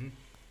 Right. Mm-hmm.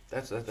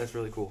 That's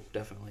really cool,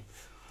 definitely.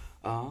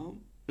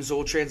 So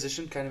we'll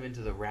transition kind of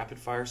into the rapid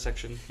fire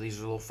section. These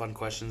are little fun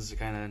questions to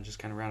kind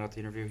of round out the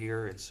interview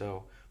here. And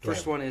so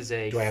first one is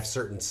do I have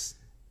certain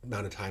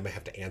amount of time I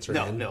have to answer?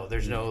 No,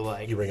 there's no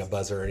like you ring a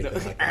buzzer or anything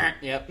like that.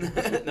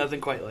 Yep,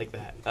 nothing quite like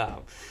that.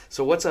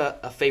 So what's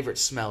a favorite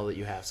smell that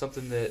you have?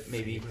 Something that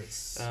maybe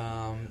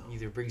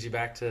either brings you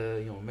back to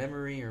a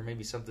memory, or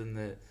maybe something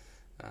that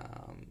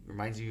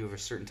reminds you of a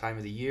certain time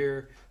of the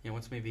year.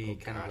 What's maybe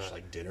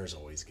like dinner's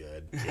always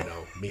good.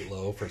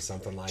 Meatloaf or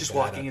something like just that.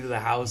 Just walking into the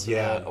house,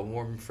 a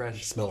warm,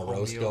 fresh smell a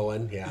roast meal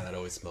going. Yeah, that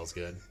always smells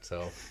good.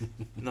 So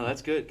no,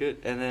 that's good.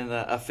 And then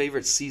a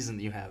favorite season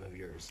that you have of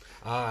yours?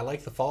 I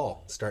like the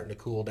fall. It's starting to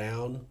cool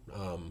down.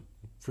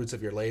 Fruits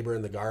of your labor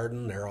in the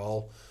garden, they're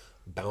all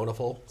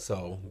bountiful.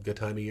 So good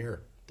time of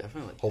year.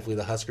 Definitely. Hopefully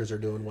the Huskers are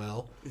doing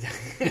well.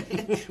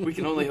 We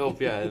can only hope,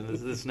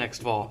 this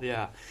next fall,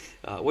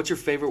 What's your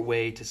favorite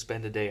way to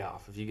spend a day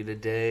off? If you get a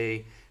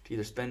day to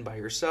either spend by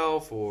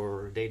yourself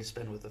or a day to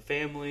spend with a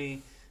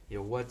family,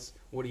 what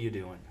are you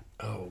doing?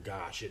 Oh,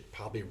 gosh, it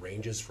probably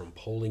ranges from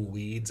pulling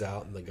weeds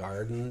out in the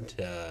garden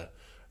to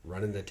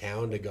running to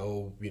town to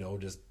go,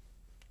 just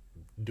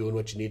doing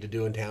what you need to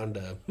do in town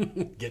to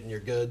getting your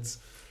goods.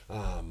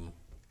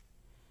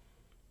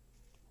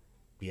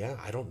 Yeah,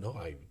 I don't know.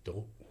 I'm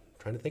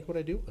trying to think what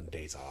I do on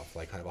days off.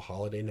 Like I have a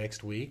holiday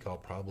next week. I'll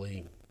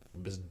probably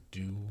just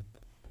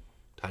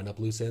tying up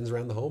loose ends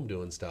around the home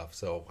doing stuff.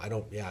 So I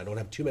don't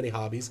have too many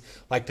hobbies.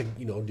 Like to,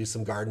 do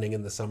some gardening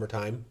in the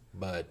summertime,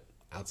 but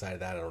outside of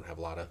that, I don't have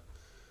a lot of.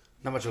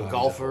 Not much of a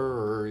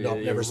golfer, or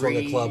never swung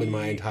a club in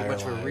my entire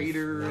life. Much of a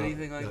reader or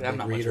anything like that. I'm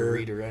not much of a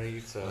reader,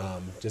 any. So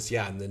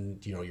and then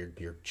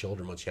your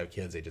children, once you have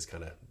kids, they just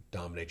kind of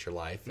dominate your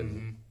life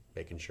and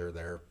making sure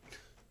they're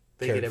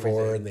cared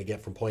for and they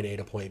get from point A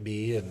to point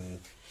B and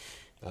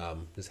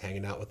just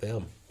hanging out with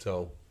them.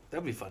 So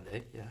that'd be a fun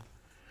day.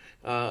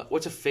 Yeah.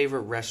 What's a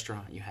favorite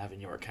restaurant you have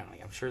in York County?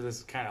 I'm sure this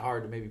is kind of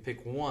hard to maybe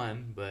pick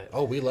one, but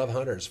we love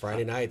Hunter's.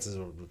 Friday nights is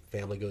when the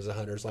family goes to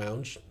Hunter's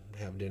Lounge,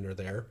 have dinner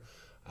there.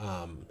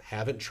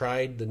 Haven't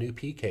tried the new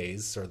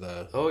PKs or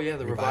the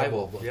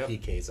revival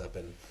PKs up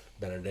in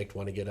Benedict.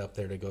 Want to get up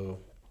there to go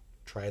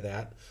try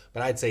that.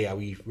 But I'd say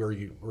we're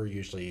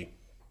usually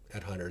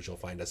at Hunter's. You'll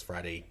find us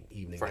Friday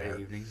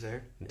evenings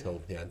there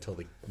until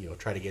the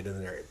try to get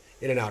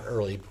in and out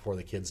early before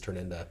the kids turn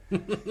into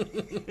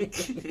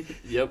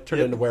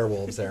into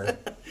werewolves there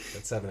at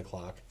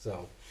 7:00.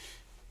 So.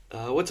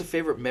 What's a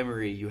favorite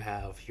memory you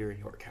have here in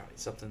York County?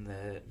 Something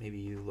that maybe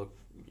you look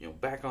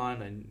back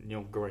on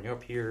and growing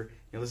up here.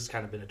 This has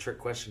kind of been a trick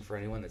question for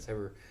anyone that's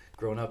ever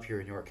grown up here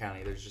in York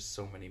County. There's just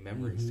so many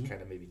memories to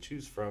kind of maybe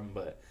choose from,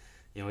 but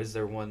is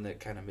there one that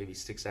kind of maybe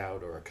sticks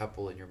out, or a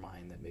couple in your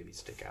mind that maybe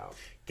stick out?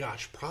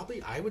 Gosh,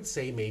 probably I would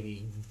say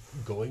maybe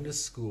going to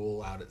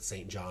school out at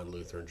St. John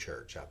Lutheran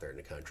Church out there in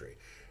the country.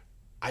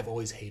 I've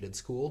always hated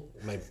school.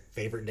 My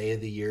favorite days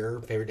of the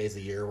year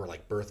were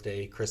like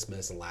birthday,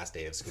 Christmas, and last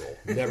day of school.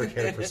 Never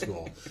cared for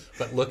school.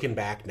 But looking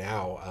back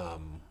now,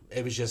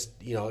 it was just,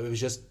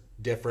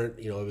 different.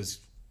 We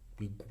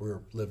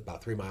lived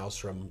about 3 miles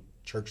from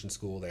church and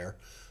school there.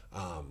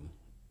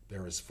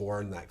 There was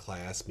 4 in that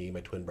class, me,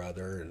 my twin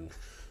brother, and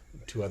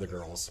 2 other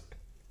girls.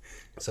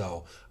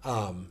 So,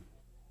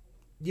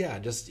 you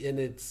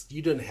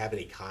didn't have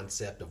any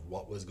concept of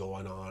what was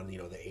going on. The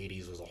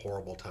 80s was a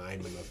horrible time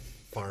in the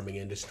farming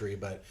industry,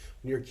 but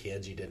when you're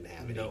kids, you didn't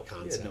have any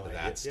concept of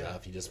that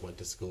stuff. You just went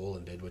to school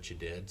and did what you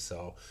did.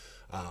 So,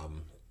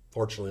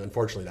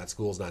 unfortunately, that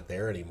school's not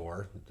there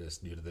anymore,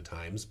 just due to the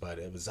times. But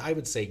I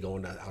would say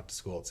going out to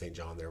school at St.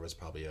 John there was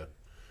probably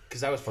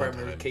because that was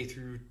primary K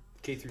through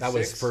that 6?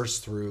 Was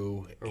first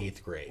through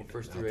 8th grade.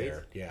 First through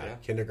 8th? Yeah.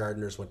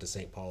 Kindergartners went to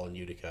St. Paul in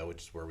Utica,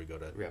 which is where we go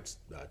to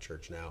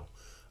church now.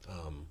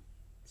 And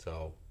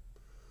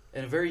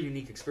a very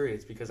unique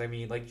experience because,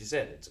 like you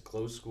said, it's a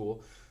closed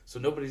school, so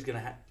nobody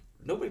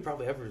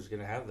probably ever is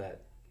going to have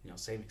that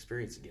same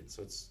experience again.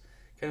 So it's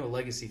kind of a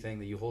legacy thing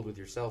that you hold with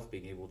yourself,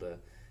 being able to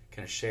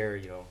kind of share,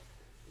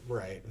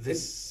 right.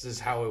 This is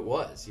how it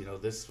was.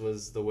 This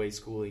was the way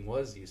schooling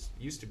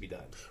used to be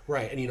done.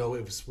 Right, and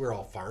we're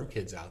all farm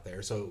kids out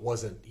there, so it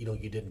wasn't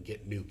you didn't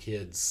get new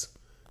kids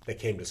that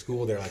came to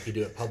school there like you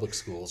do at public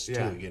schools too.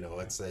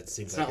 It seems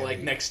it's not like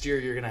next year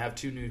you're going to have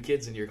 2 new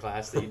kids in your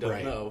class that you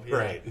don't know. Yeah.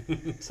 Right.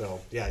 So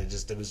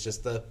it was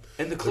just the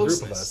closeness.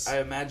 Group of us. I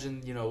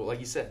imagine like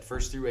you said,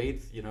 1st through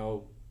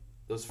 8th.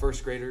 Those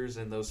 1st graders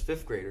and those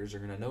 5th graders are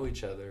going to know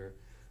each other,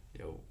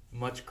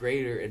 much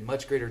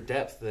greater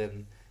depth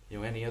than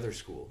any other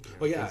school.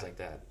 Things like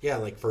that. Yeah,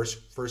 like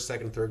first,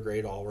 2nd, 3rd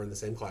grade, all were in the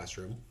same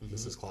classroom.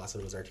 Mrs.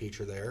 Clausen was our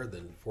teacher there.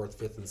 Then 4th,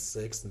 5th, and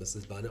 6th,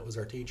 Mrs. Bunnett was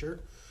our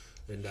teacher.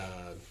 And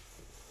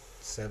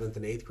 7th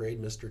and 8th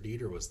grade, Mr.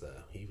 Dieter was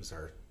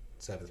our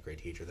 7th grade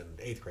teacher. Then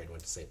 8th grade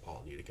went to St.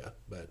 Paul in Utica.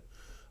 But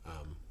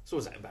so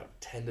was that about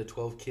 10 to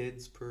 12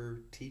 kids per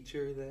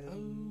teacher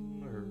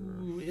then?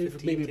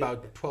 Maybe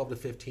about 12 to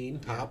 15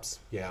 tops.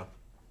 Yeah.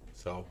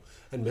 So,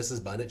 and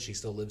Mrs. Bunnett, she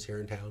still lives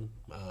here in town.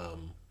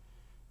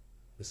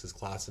 Mrs.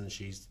 Clausen,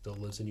 she still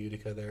lives in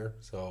Utica there.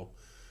 So,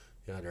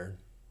 they're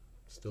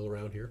still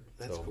around here.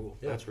 That's cool.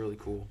 Yeah. That's really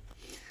cool.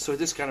 So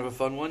this is kind of a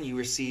fun one. You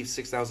receive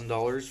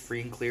 $6,000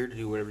 free and clear to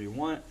do whatever you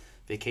want.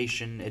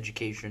 Vacation,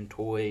 education,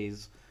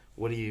 toys.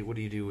 What do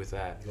you do with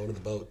that? Go to the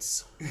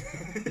boats.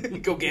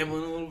 Go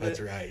gambling a little bit?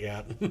 That's right,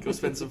 yeah. Go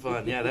spend some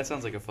fun. Yeah, that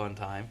sounds like a fun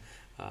time.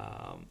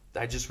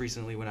 I just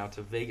recently went out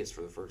to Vegas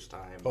for the first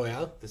time. Oh,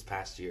 yeah? This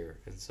past year.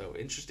 And so,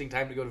 interesting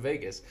time to go to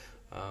Vegas.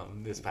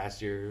 This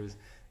past year,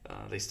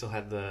 they still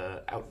had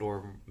the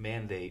outdoor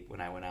mandate when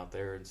I went out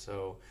there. And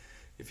so,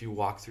 if you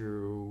walk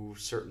through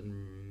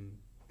certain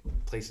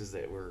places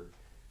that were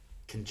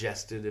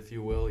congested, if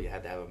you will, you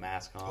had to have a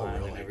mask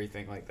on and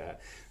everything like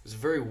that. It was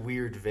very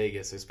weird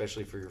Vegas,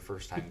 especially for your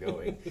first time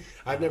going.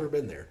 I've never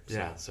been there.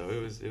 So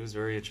it was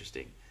very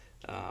interesting.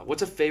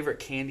 What's a favorite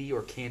candy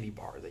or candy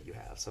bar that you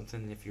have?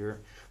 Something if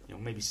you're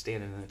maybe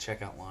standing in the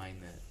checkout line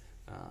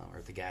that or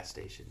at the gas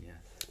station,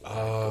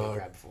 go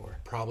grab for.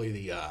 Probably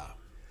the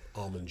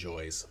Almond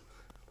Joys.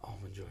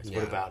 Almond Joys. Yeah.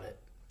 What about it?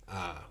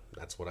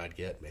 That's what I'd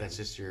get, man. That's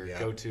just your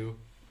go-to?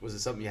 Was it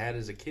something you had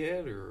as a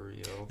kid, or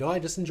No, I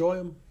just enjoy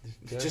them.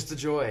 Yeah. Just the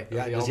joy?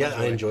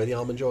 I enjoy the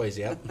Almond Joys.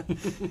 Yep.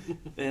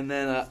 And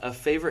then a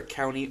favorite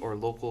county or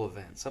local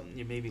event, something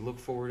you maybe look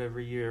forward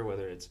every year,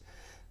 whether it's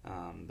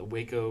the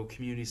Waco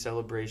Community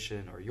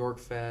Celebration or York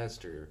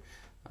Fest or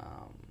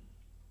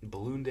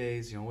Balloon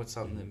Days. What's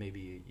something that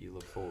maybe you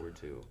look forward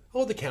to?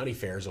 Oh, the county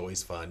fair is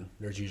always fun.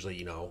 There's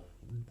usually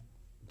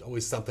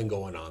always something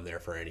going on there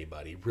for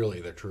anybody. Really,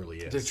 there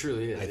truly is. There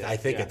truly is. I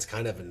think it's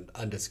kind of an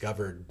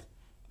undiscovered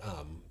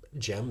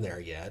gem there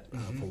yet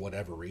for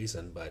whatever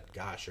reason. But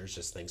gosh, there's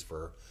just things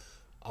for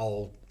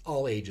all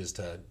ages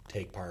to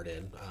take part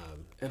in.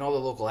 And all the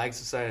local ag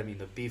society. I mean,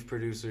 the beef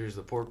producers,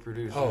 the pork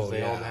producers.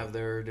 They all have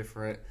their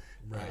different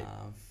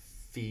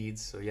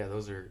feeds. So yeah,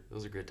 those are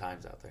good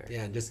times out there.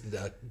 Yeah, and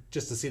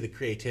just to see the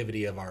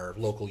creativity of our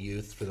local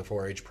youth for the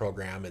 4-H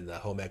program and the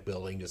home ec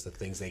building, just the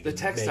things they can the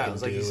textiles, make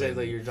and like do you said, and,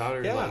 like your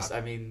daughter loves.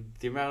 I mean,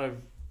 the amount of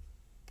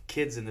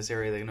kids in this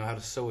area that know how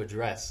to sew a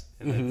dress,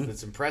 and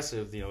it's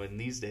impressive. In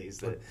these days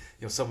that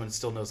someone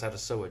still knows how to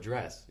sew a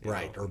dress.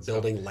 Right, or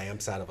building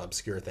lamps out of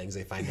obscure things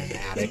they find in the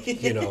attic.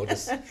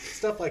 Just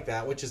stuff like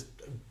that, which is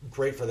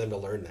great for them to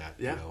learn that.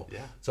 Yeah.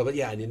 So, but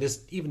yeah, and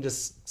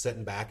just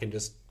sitting back and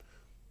just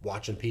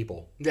watching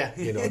people. Yeah.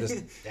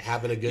 Just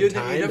having a good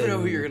time. You never know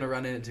who you're going to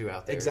run into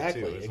out there.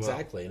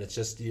 Exactly. And it's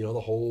just the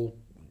whole,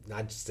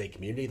 not just a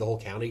community, the whole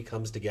county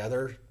comes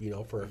together.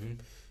 For a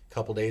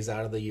couple days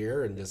out of the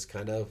year and just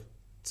kind of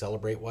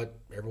celebrate what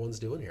everyone's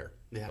doing here.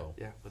 Yeah,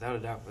 without a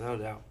doubt.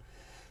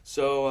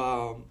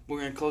 So we're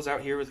going to close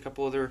out here with a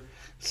couple other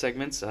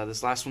segments.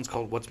 This last one's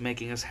called What's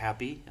Making Us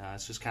Happy.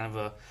 It's just kind of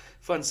a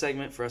fun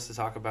segment for us to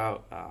talk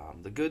about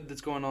the good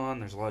that's going on.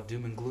 There's a lot of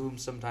doom and gloom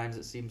sometimes,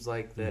 it seems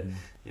like, that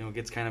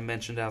gets kind of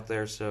mentioned out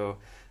there. So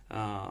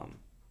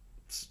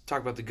let's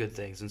talk about the good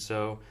things. And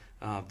so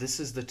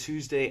this is the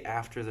Tuesday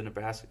after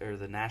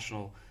the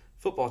National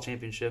Football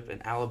Championship,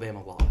 and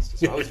Alabama lost.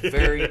 So I was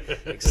very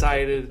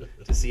excited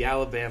to see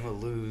Alabama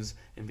lose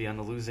and be on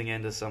the losing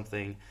end of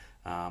something.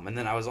 And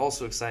then I was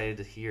also excited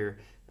to hear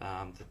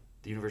that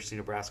the University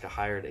of Nebraska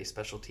hired a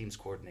special teams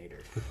coordinator,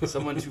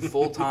 someone to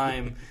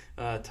full-time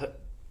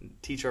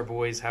teach our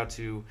boys how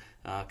to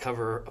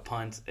cover a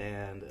punt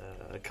and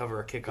cover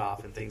a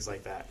kickoff and things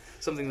like that.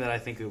 Something that I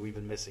think that we've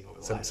been missing over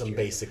the last year. Some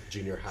basic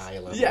junior high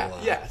level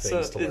things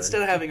so to learn.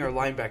 Instead of having our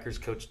linebackers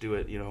coach do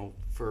it,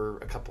 for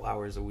a couple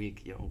hours a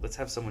week, let's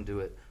have someone do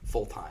it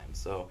full-time.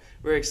 So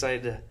very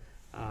excited to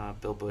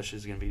Bill Bush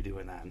is going to be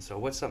doing that. And so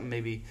what's something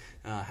maybe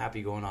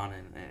happy going on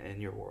in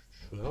your world?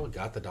 Well, we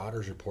got the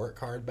daughter's report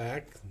card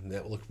back.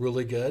 That looked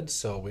really good,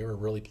 so we were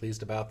really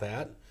pleased about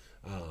that.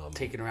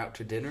 Taking her out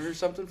to dinner or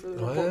something for the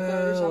report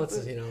card or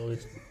something?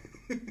 Let's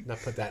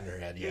not put that in her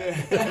head yet.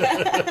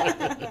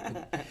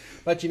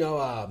 But,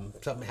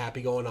 something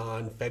happy going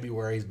on.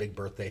 February is big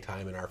birthday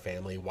time in our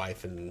family.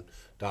 Wife and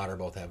daughter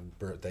both have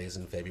birthdays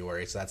in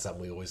February, so that's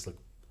something we always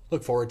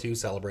look forward to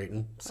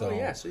celebrating.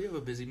 So so you have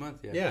a busy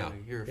month.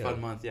 You're a fun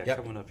month.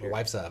 Coming up here. My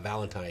wife's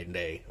Valentine's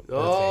Day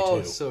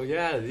birthday too. So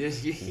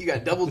you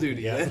got double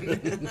duty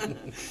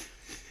then.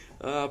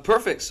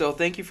 Perfect. So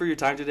thank you for your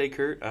time today,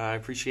 Kurt. I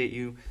appreciate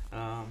you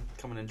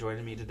coming and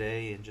joining me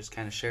today and just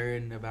kind of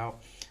sharing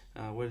about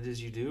what it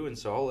is you do. And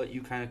so I'll let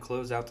you kind of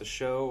close out the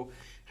show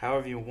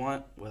however you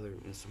want, whether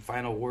it's some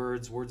final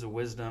words of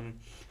wisdom,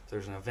 if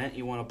there's an event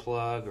you want to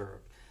plug, or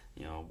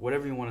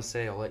whatever you want to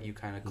say. I'll let you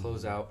kind of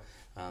close out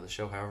the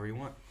show however you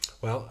want.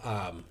 Well,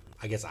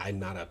 I guess I'm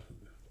not a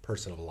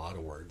person of a lot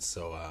of words,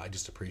 so I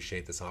just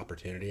appreciate this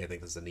opportunity. I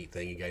think this is a neat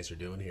thing you guys are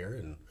doing here,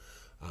 and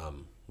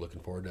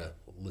looking forward to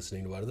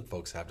listening to what other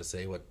folks have to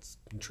say, what's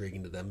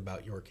intriguing to them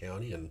about York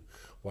County and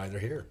why they're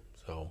here.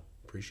 So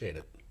appreciate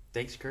it.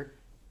 Thanks, Kurt.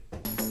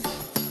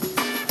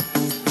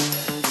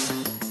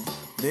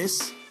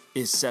 This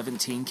is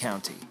 17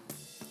 County,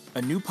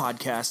 a new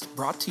podcast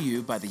brought to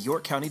you by the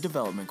York County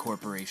Development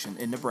Corporation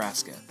in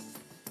Nebraska.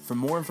 For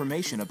more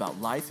information about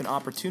life and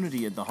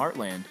opportunity in the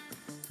Heartland,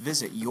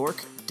 visit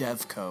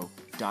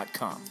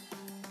yorkdevco.com.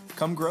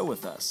 Come grow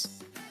with us.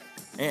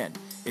 And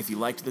if you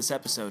liked this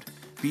episode,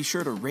 be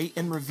sure to rate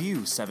and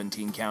review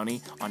 17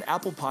 County on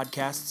Apple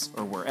Podcasts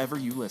or wherever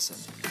you listen.